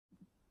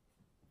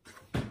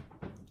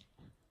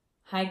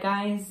Hi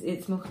guys,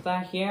 it's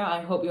Mukhtar here.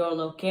 I hope you're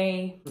all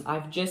okay.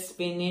 I've just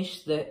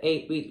finished the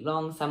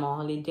 8-week-long summer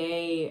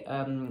holiday.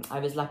 I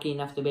was lucky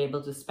enough to be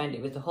able to spend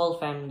it with the whole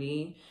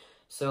family.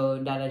 So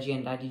Dadaji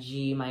and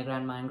Dadiji, my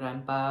grandma and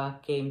grandpa,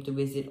 came to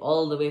visit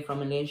all the way from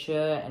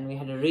Malaysia, and we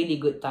had a really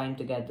good time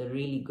together,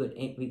 really good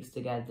 8 weeks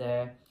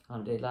together.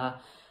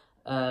 Alhamdulillah.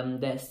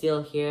 They're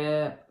still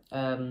here.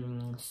 I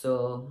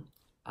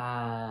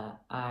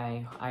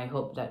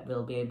hope that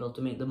we'll be able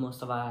to make the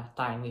most of our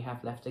time we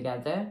have left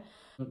together.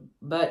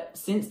 But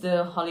since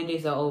the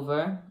holidays are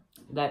over,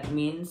 that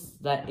means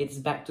that it's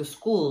back to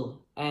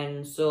school.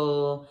 And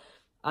so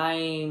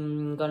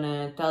I'm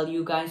gonna tell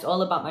you guys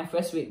all about my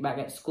first week back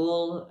at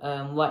school,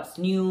 what's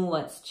new,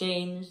 what's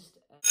changed.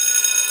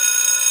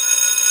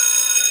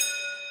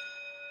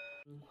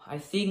 I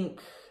think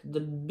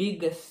the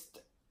biggest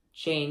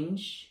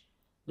change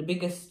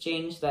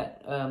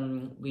that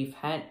we've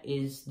had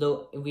is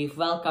though we've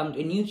welcomed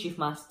a new chief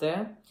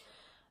master,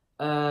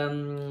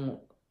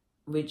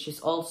 which is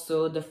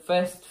also the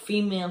first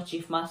female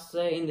chief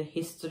master in the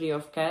history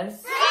of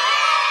CAS.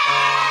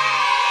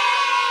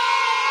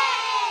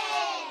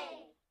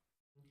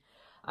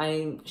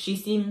 She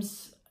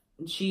seems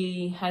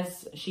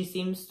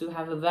to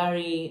have a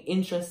very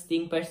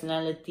interesting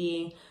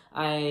personality.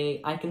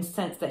 I can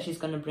sense that she's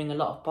going to bring a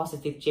lot of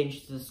positive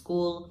change to the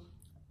school.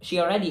 She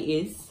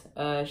already is.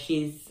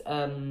 She's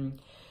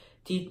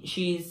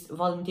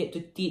volunteered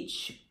to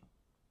teach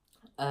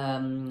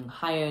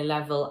higher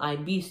level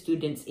IB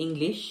students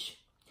English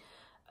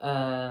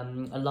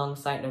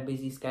alongside her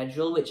busy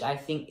schedule, which I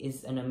think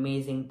is an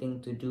amazing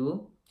thing to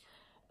do.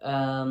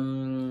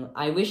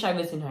 I wish I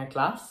was in her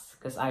class,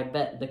 because I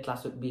bet the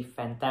class would be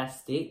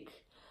fantastic,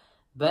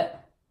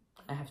 but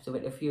I have to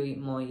wait a few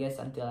more years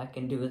until I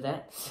can do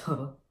that.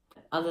 So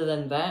other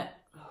than that,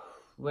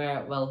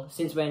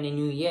 since we're in a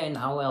new year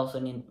now,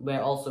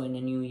 we're also in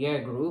a new year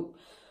group.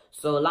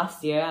 So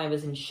last year I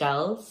was in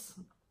Shells,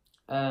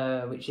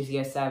 which is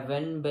year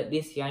 7, but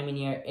this year I'm in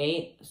year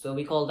 8, so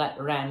we call that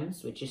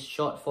RAMS, which is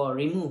short for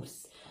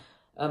removes.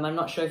 I'm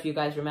not sure if you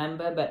guys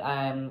remember, but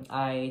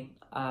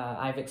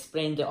I've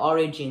explained the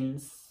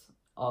origins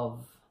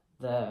of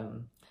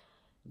the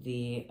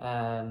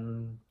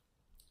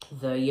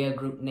year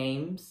group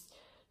names.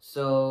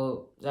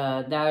 So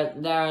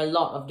there are a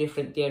lot of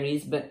different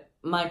theories, but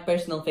my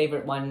personal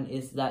favorite one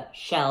is that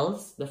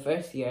Shells, the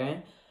first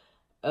year,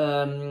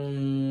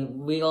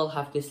 we all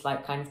have this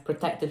like kind of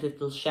protective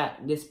little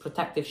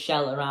protective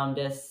shell around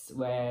us.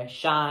 We're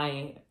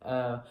shy,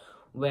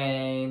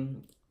 where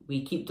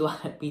we keep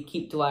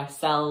to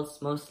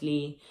ourselves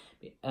mostly,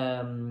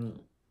 and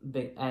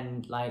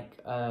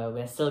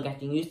we're still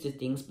getting used to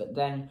things. But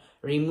then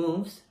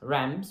removes,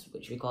 RAMS,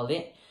 which we call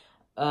it,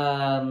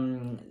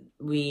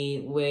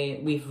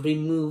 we've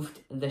removed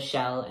the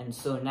shell, and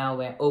so now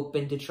we're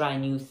open to try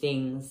new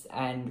things,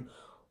 and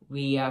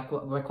we're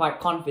quite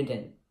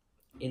confident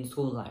in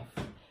school life.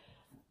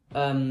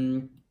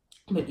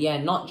 But yeah,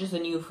 not just a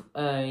new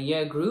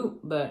year group,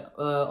 but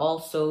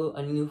also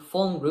a new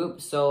form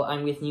group. So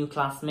I'm with new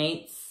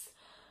classmates.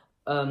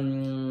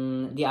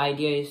 The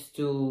idea is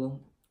to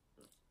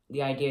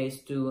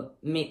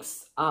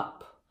mix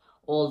up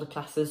all the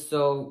classes,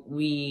 so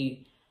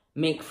we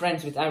make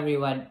friends with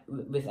everyone.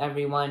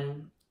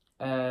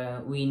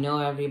 We know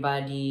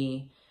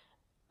everybody,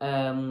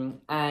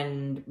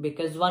 and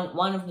because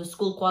one of the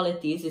school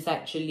qualities is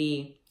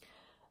actually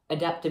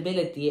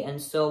adaptability,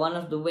 and so one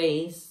of the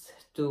ways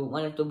to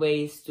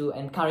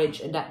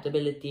encourage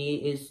adaptability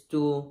is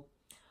to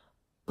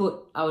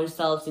put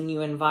ourselves in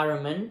new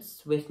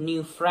environments with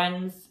new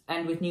friends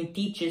and with new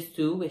teachers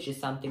too, which is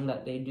something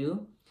that they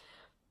do.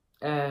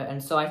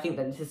 And so I think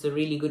that this is a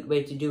really good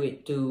way to do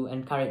it, to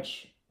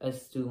encourage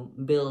us to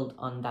build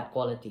on that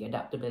quality,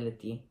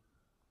 adaptability.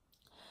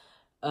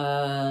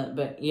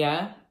 But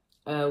yeah,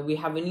 we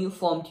have a new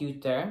form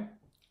tutor.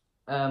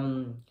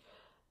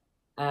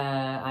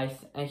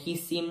 He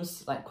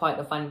seems like quite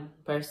a fun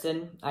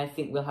person. I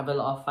think we'll have a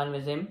lot of fun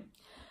with him.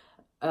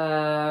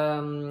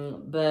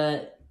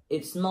 But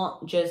it's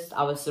not just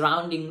our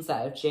surroundings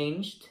that have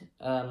changed.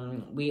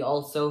 We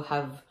also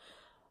have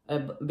a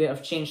bit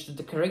of change to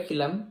the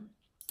curriculum.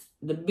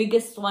 The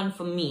biggest one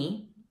for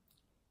me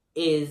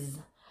is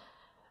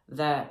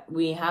that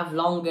we have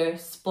longer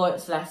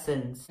sports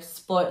lessons.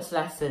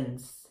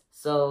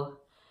 So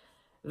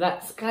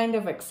that's kind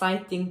of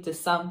exciting to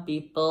some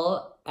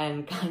people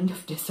and kind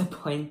of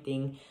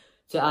disappointing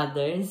to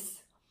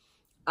others.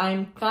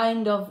 I'm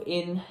kind of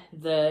in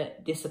the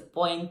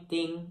disappointed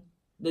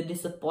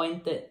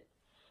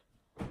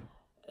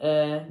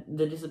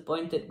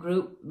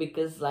group,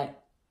 because like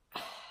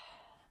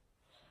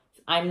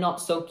I'm not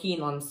so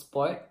keen on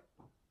sport.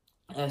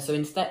 So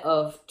instead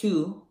of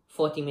 2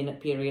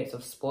 40-minute periods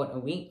of sport a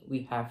week,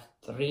 we have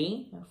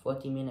 3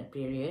 40-minute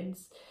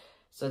periods.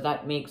 So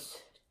that makes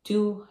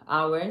 2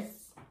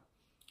 hours.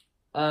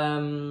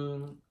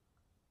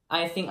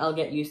 I think I'll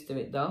get used to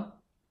it though,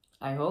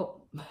 I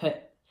hope.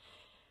 But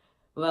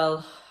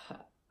well,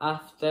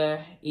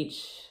 after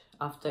each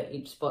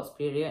sports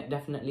period,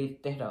 definitely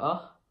teh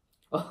doh.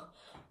 Oh,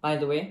 by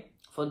the way,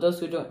 For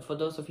those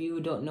of you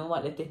who don't know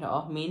what letih na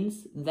off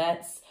means,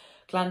 that's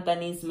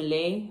Kelantanese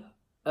Malay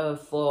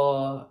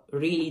for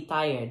really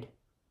tired.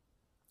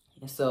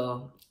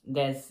 So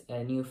there's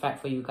a new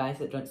fact for you guys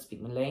that don't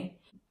speak Malay.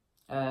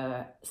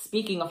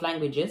 Speaking of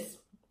languages,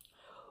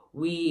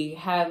 we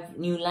have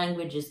new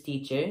languages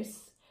teachers.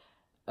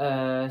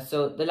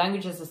 So the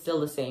languages are still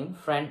the same,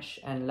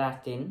 French and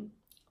Latin,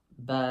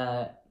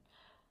 but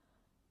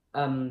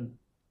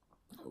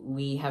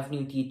we have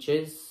new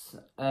teachers,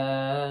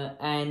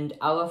 and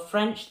our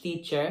French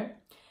teacher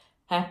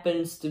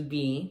happens to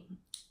be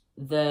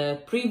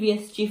the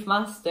previous chief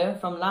master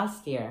from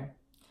last year.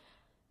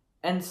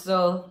 And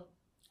so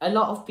a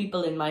lot of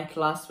people in my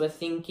class were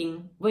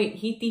thinking, wait,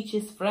 he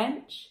teaches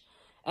French?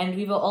 And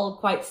we were all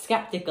quite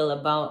skeptical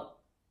about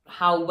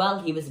how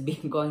well he was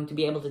going to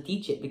be able to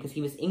teach it, because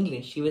he was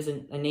English. He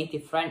wasn't a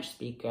native French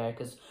speaker,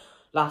 because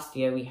last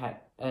year we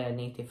had a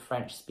native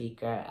French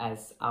speaker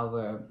as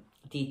our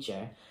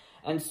teacher.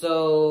 And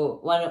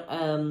so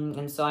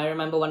I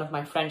remember one of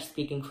my French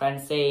speaking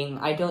friends saying,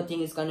 I don't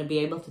think he's going to be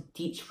able to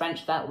teach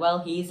French that well.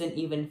 He isn't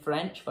even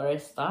French for a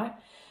start.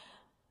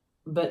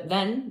 But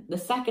then the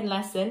second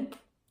lesson,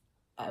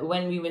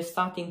 when we were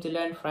starting to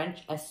learn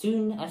French, as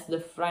soon as the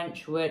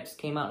French words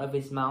came out of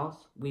his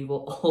mouth, we were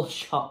all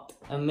shocked,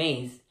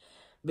 amazed,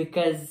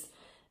 because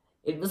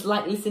it was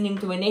like listening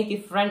to a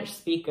native French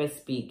speaker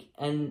speak.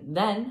 And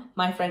then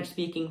my French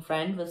speaking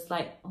friend was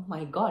like, oh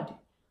my God,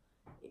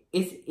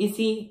 is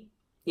he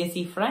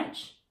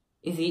French?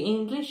 Is he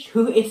English?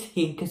 Who is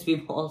he? Because we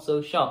were all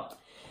so shocked.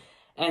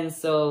 And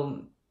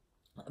so,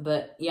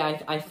 but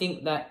yeah, I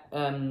think that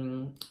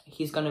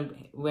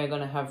we're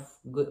gonna have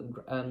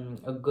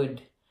a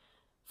good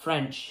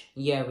French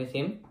year with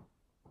him.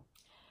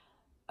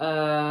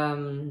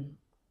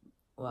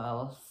 What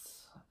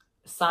else?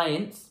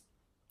 Science.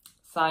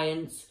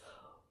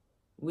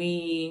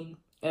 We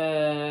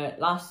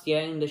last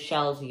year in the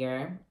Shells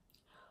year,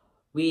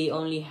 we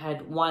only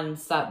had one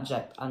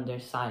subject under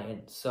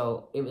science,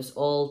 so it was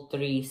all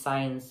three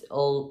science,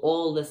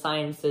 all the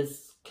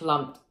sciences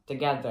clumped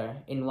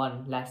together in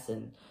one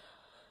lesson.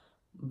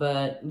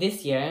 But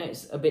this year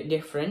it's a bit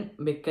different,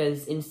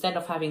 because instead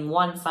of having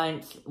one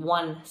science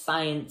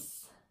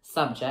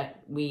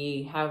subject,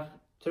 we have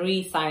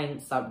three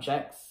science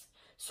subjects.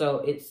 So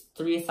it's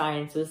three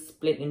sciences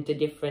split into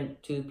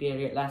different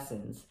 2-period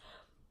lessons.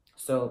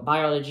 So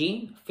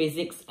biology,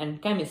 physics, and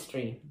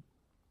chemistry.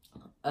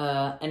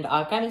 And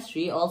our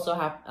chemistry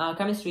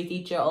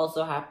teacher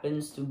also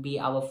happens to be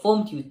our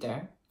form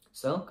tutor.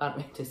 So can't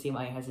wait to see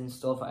what he has in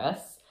store for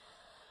us.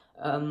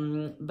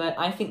 But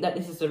I think that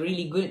this is a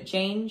really good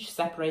change,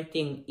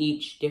 separating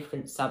each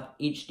different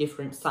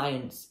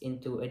science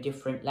into a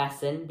different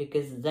lesson,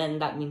 because then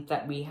that means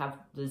that we have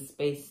the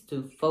space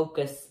to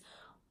focus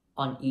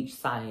on each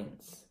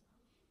science.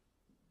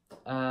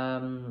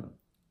 But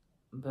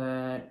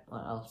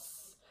what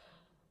else?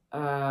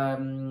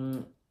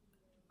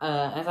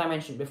 As I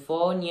mentioned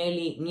before,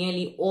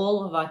 nearly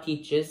all of our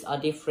teachers are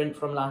different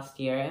from last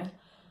year.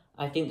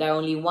 I think there are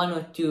only one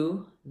or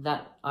two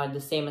that are the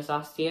same as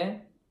last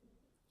year.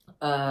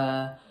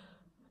 There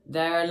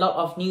are a lot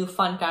of new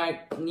fun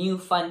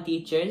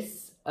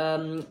teachers.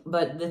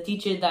 But the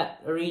teacher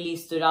that really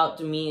stood out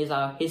to me is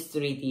our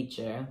history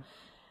teacher.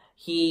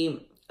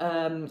 He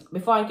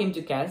before I came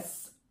to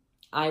KES,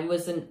 I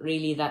wasn't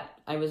really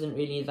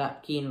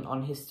that keen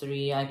on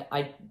history.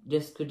 I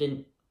just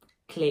couldn't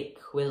click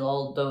with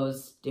all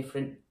those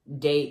different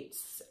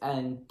dates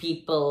and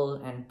people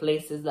and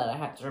places that I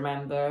had to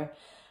remember.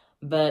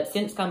 But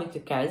since coming to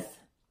KES,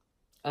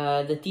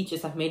 the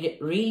teachers have made it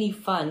really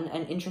fun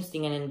and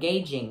interesting and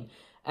engaging.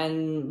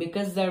 And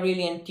because they're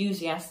really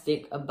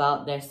enthusiastic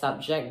about their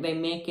subject, they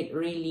make it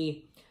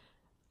really,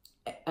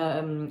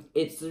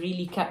 it's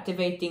really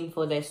captivating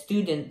for their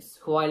students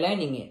who are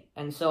learning it.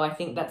 And so I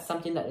think that's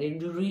something that they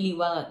do really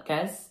well at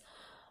KES,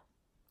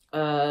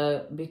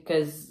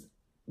 because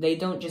they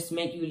don't just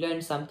make you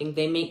learn something,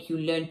 they make you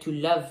learn to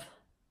love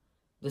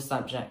the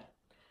subject.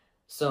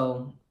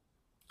 So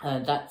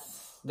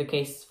that's the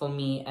case for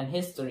me and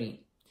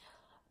history.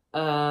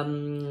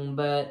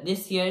 But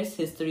this year's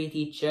history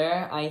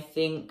teacher, I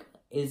think,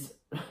 is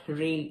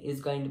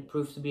going to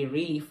prove to be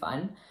really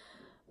fun.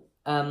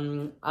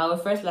 Our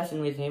first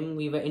lesson with him,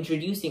 we were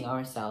introducing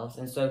ourselves,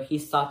 and so he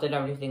started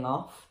everything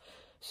off.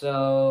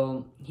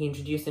 So he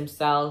introduced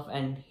himself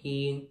and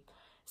he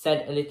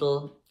said a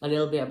little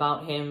bit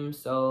about him,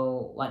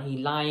 so what he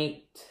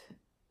liked.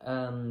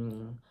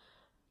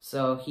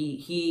 So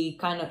he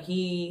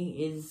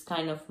is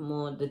kind of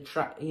more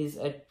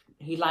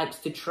he likes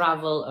to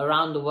travel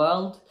around the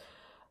world,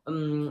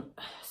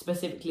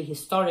 specifically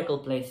historical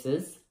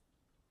places.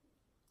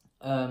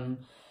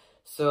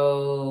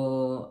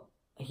 So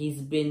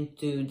he's been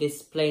to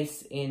this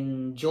place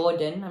in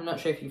Jordan. I'm not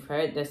sure if you've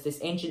heard. There's this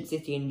ancient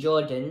city in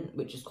Jordan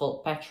which is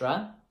called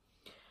Petra.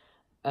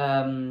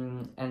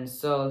 And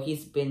so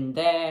he's been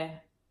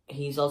there.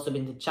 He's also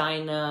been to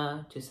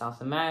China, to South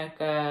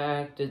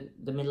America, to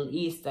the Middle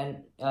East,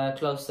 and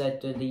closer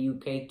to the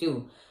UK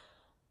too.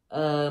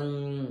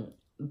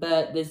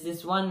 but there's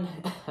this one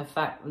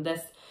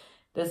there's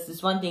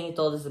this one thing he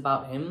told us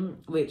about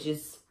him, which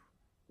is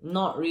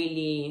not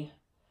really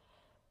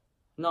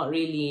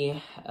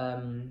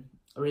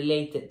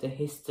related to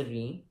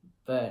history,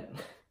 but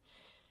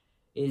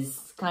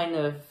is kind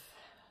of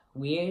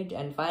weird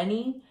and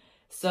funny.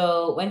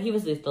 So when he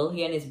was little,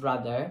 he and his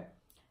brother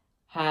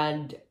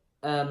had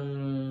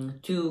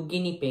 2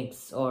 guinea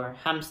pigs, or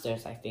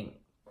hamsters, I think.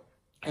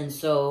 And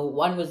so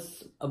one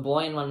was a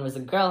boy and one was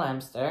a girl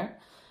hamster.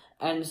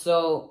 And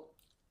so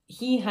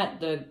he had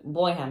the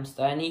boy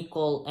hamster, and he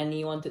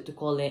wanted to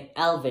call it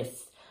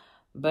Elvis.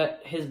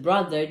 But his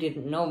brother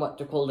didn't know what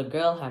to call the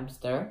girl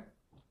hamster.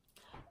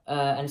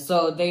 And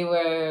so they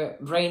were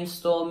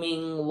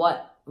brainstorming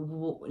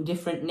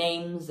different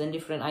names and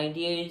different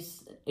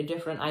ideas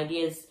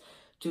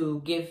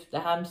to give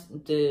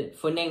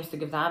for names to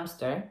give the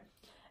hamster.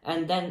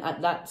 And then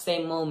at that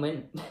same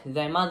moment,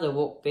 their mother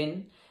walked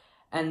in,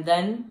 and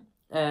then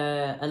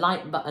a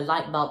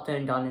light bulb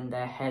turned on in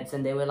their heads,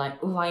 and they were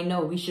like, "Oh, I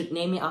know, we should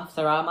name it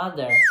after our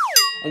mother."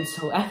 And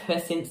so ever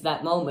since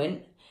that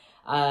moment,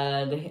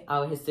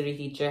 our history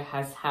teacher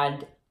has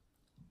had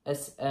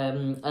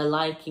a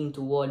liking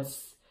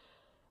towards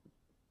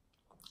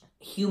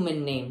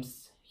human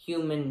names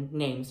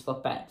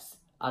for pets,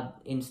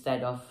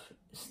 instead of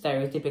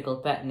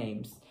stereotypical pet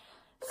names.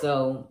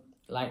 So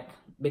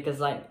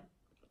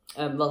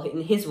well,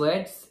 in his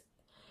words,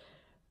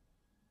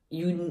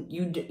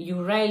 you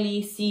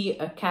rarely see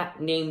a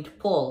cat named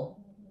Paul,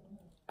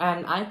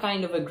 and I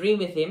kind of agree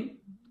with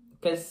him,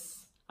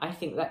 because I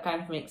think that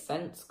kind of makes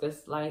sense.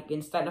 Because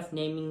instead of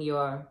naming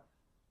your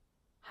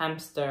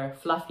hamster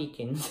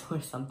Fluffykins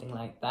or something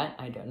like that,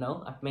 I don't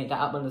know, I've made that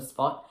up on the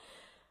spot.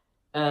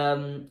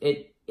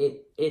 It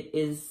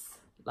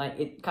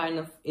kind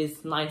of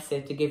is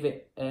nicer to give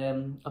it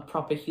a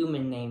proper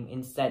human name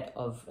instead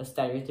of a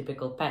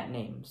stereotypical pet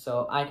name.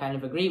 So I kind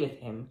of agree with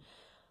him.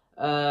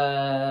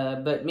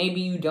 But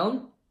maybe you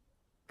don't.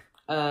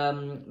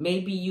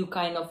 Maybe you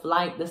kind of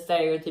like the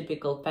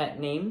stereotypical pet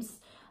names.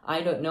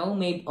 I don't know.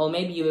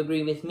 Maybe you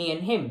agree with me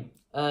and him.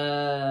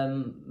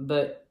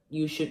 But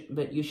you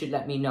should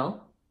let me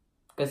know,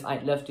 because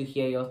I'd love to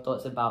hear your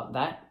thoughts about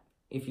that.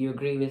 If you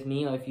agree with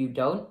me or if you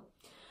don't.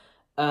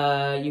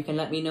 You can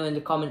let me know in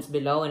the comments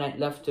below, and I'd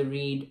love to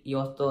read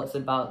your thoughts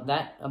about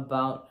that,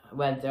 about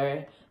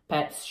whether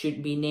pets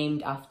should be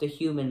named after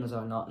humans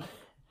or not.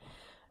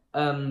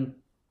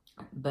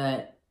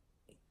 But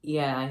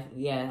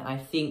I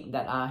think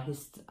that our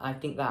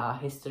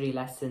history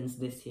lessons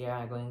this year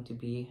are going to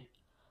be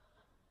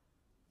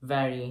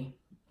very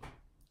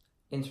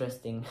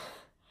interesting.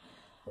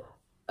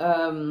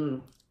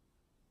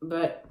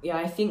 But yeah,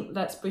 I think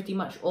that's pretty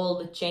much all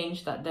the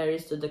change that there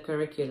is to the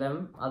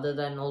curriculum, other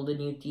than all the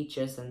new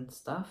teachers and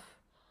stuff.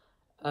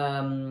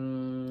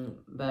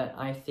 But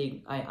I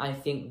think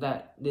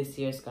that this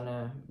year's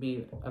gonna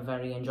be a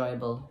very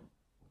enjoyable.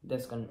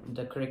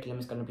 The curriculum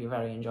is gonna be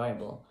very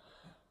enjoyable.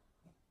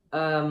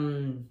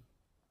 I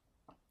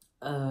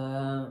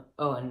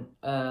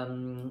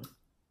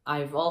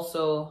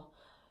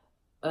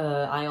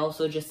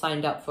also just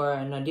signed up for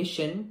an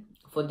audition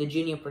for the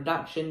junior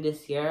production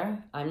this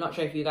year. I'm not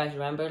sure if you guys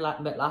remember,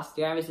 but last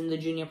year I was in the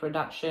junior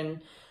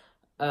production.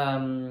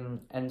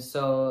 And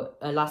so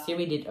last year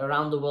we did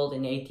Around the World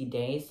in 80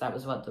 Days. That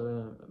was what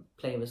the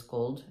play was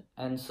called.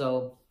 And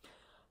so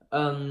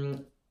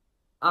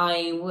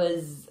I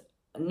was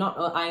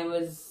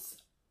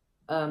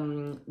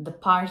the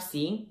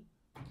Parsi,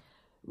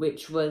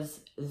 which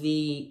was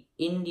the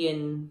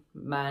Indian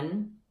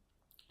man.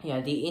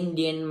 Yeah, the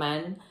Indian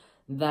man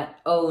that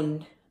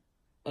owned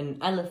an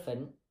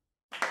elephant.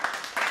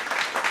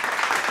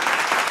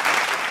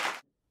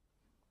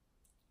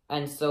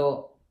 And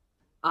so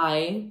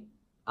I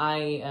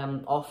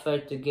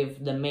offered to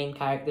give the main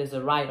characters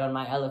a ride on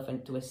my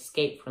elephant to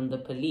escape from the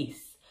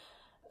police,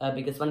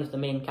 because one of the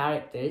main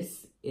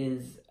characters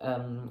is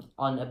on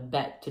a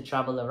bet to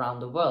travel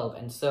around the world,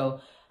 and so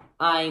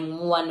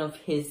I'm one of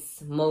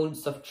his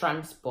modes of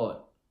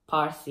transport,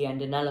 Parsi and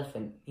an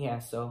elephant. Yeah,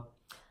 so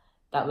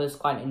that was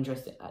quite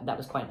interesting. That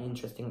was quite an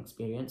interesting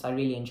experience. I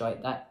really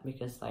enjoyed that,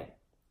 because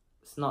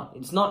it's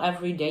not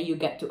every day you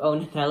get to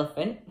own an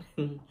elephant.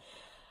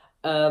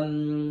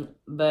 But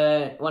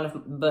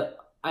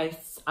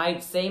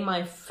I'd say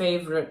my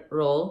favorite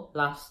role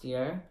last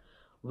year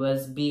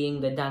was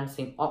being the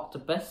dancing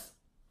octopus.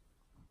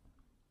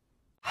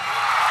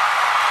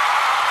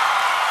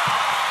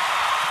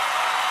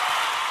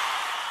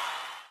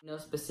 No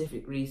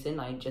specific reason,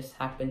 I just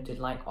happen to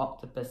like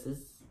octopi.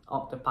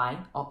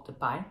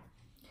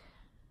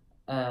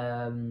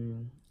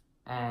 And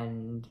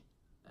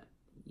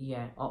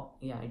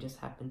I just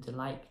happen to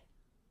like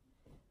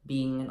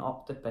being an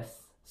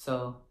octopus.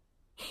 So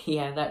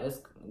yeah, that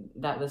was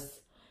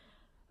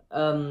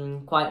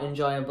quite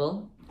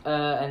enjoyable.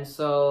 And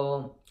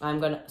so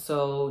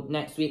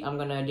next week I'm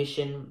gonna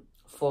audition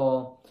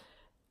for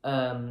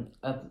a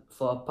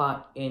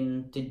part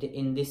in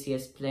this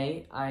year's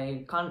play.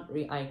 I can't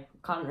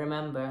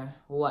remember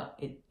what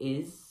it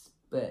is,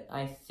 but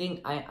I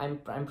think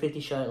I'm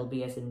pretty sure it'll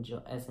be as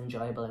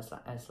enjoyable as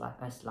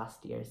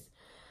last year's.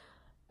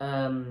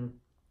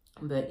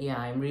 But yeah,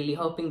 I'm really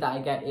hoping that I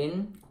get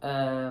in.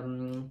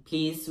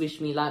 Please wish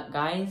me luck,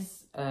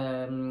 guys.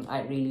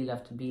 I'd really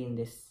love to be in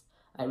this.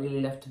 I really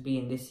love to be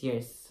in this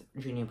year's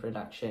junior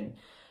production.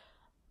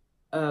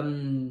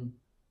 But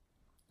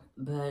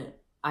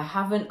I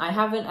haven't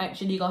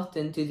actually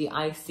gotten to the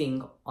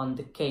icing on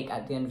the cake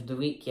at the end of the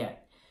week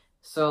yet.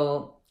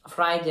 So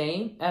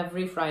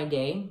every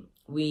Friday,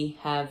 we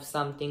have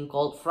something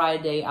called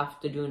Friday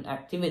afternoon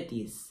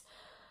activities.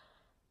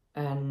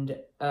 And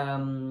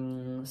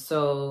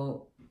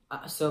so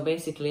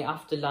basically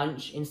after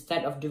lunch,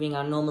 instead of doing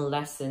our normal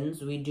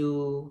lessons, we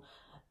do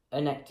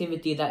an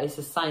activity that is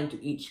assigned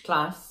to each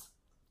class.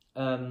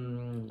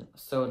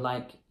 So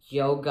like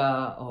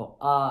yoga or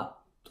art,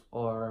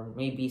 or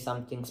maybe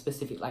something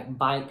specific like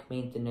bike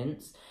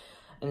maintenance.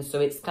 And so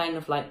it's kind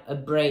of like a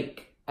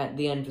break at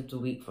the end of the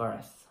week for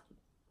us.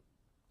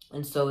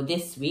 And so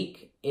this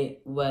week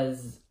it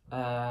was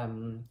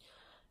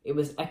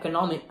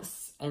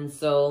economics, and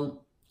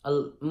so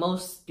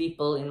most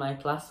people in my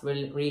class were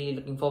really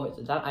looking forward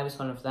to that. I was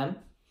one of them.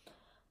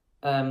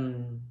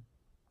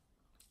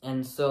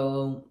 And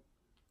so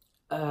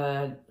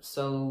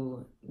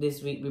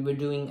this week we were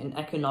doing an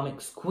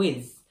economics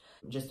quiz.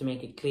 Just to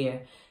make it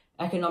clear,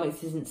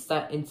 economics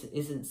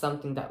isn't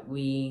something that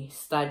we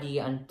study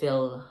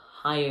until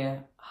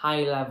higher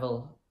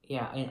level,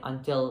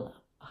 until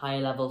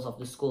higher levels of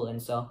the school.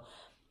 And so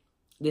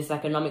this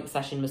economic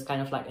session was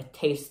kind of like a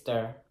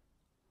taster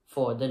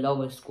for the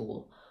lower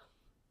school.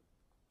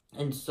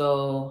 And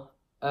so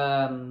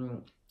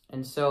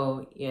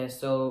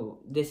so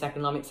this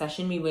economic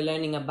session, we were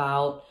learning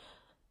about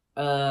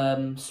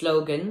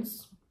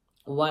slogans,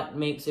 what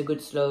makes a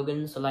good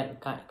slogan. So like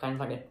kind of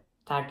like a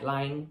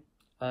tagline.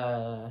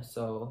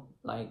 So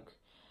like,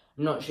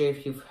 I'm not sure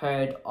if you've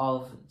heard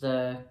of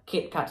the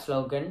Kit Kat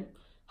slogan,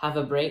 have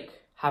a break,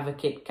 have a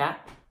Kit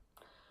Kat.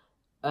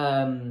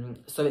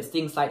 So it's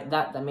things like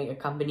that make a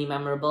company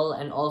memorable,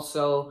 and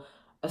also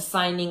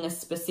assigning a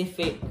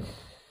specific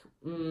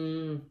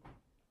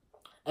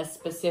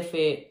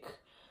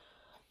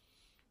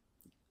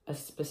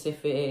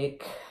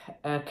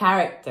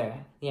character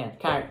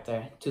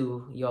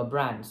to your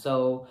brand.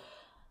 So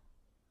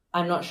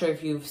I'm not sure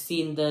if you've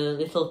seen the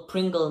little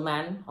Pringle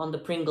man on the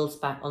Pringles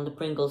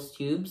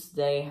tubes.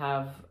 They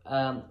have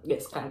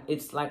it's a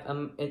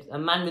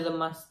man with a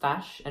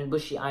mustache and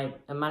bushy eye.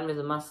 A man with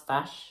a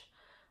mustache,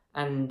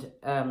 and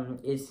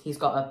he's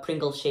got a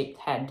Pringle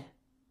shaped head,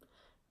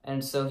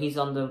 and so he's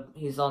on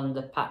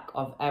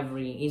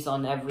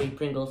every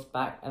Pringles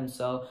pack. And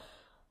so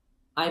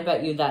I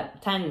bet you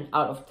that 10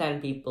 out of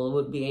 10 people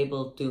would be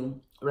able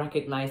to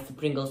recognize the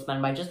Pringles man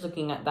by just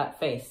looking at that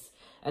face.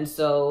 And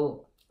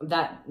so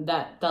that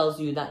tells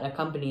you that a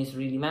company is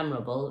really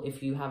memorable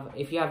if you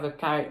have a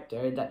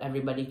character that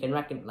everybody can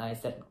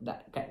recognize,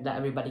 that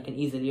everybody can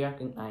easily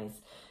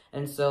recognize.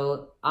 And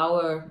so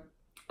our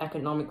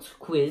economics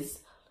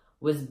quiz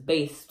was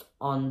based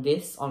on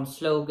this, on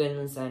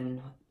slogans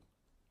and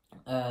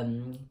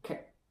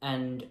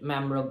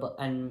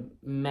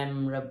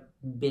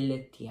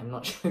memorability. I'm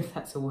not sure if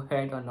that's a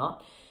word or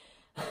not.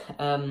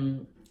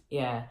 And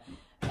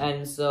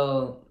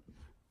so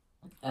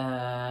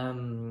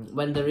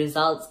when the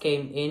results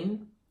came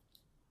in,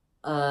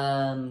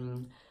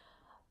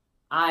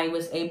 I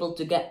was able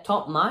to get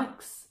top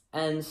marks,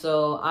 and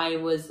so I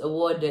was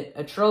awarded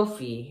a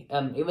trophy.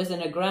 It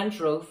wasn't a grand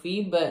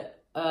trophy,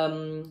 but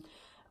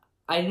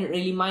I didn't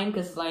really mind,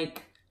 because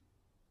like,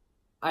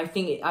 I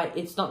think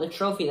it's not the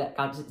trophy that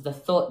counts, it's the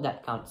thought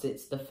that counts.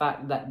 It's the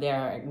fact that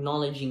they're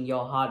acknowledging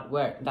your hard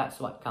work. That's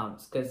what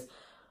counts, because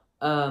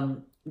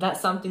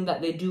that's something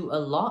that they do a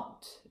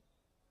lot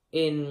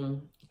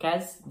in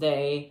CAS.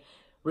 They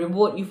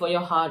reward you for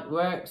your hard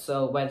work,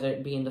 so whether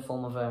it be in the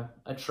form of a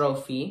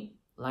trophy,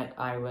 like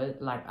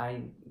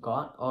I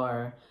got,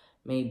 or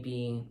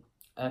maybe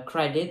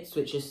credits,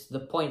 which is the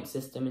point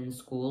system in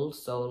school.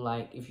 So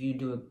like, if you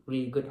do a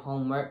really good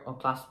homework or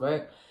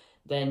classwork,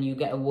 then you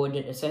get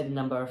awarded a certain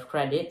number of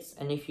credits,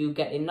 and if you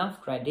get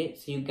enough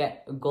credits, you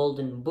get a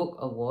golden book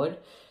award.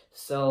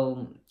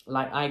 So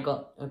like, I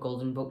got a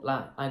golden book.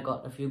 I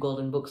got a few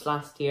golden books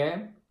last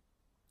year.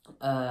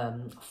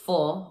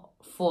 Four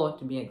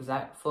to be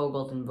exact, 4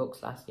 golden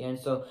books last year. And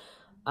so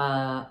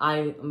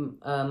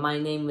my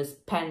name was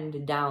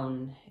penned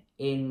down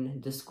in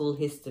the school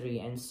history,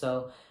 and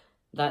so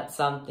that's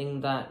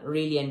something that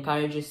really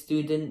encourages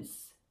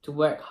students to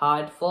work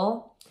hard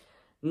for.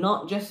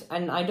 Not just,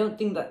 and I don't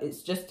think that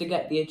it's just to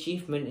get the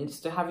achievement, it's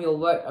to have your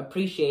work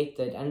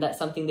appreciated, and that's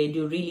something they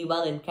do really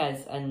well in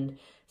KES, and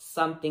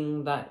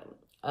something that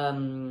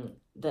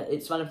that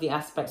it's one of the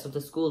aspects of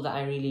the school that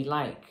I really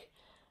like.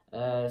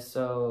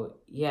 So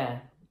yeah,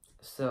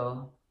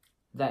 so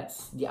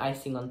that's the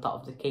icing on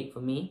top of the cake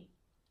for me,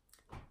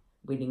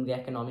 winning the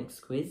economics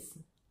quiz.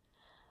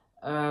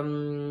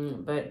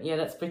 But yeah,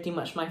 that's pretty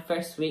much my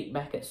first week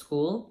back at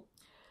school.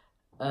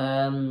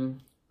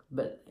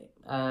 but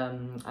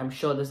I'm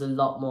sure there's a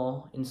lot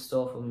more in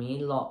store for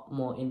me, a lot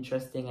more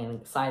interesting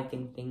and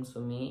exciting things for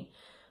me.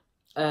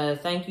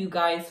 Thank you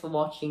guys for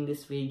watching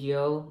this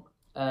video.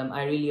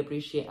 I really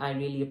appreciate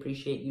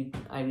you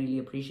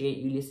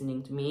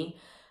listening to me.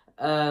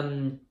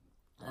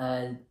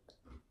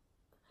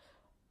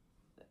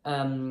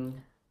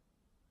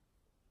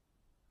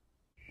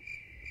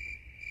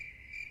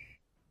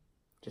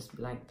 Just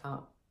blanked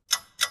out.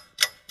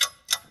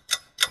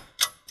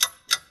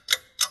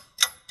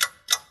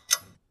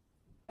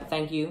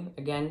 Thank you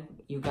again,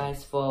 you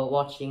guys, for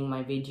watching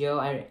my video.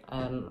 I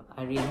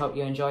really hope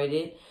you enjoyed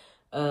it.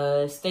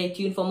 Stay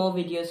tuned for more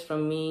videos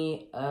from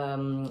me.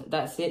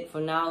 That's it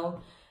for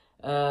now.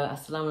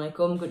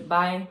 Assalamualaikum.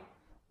 Goodbye.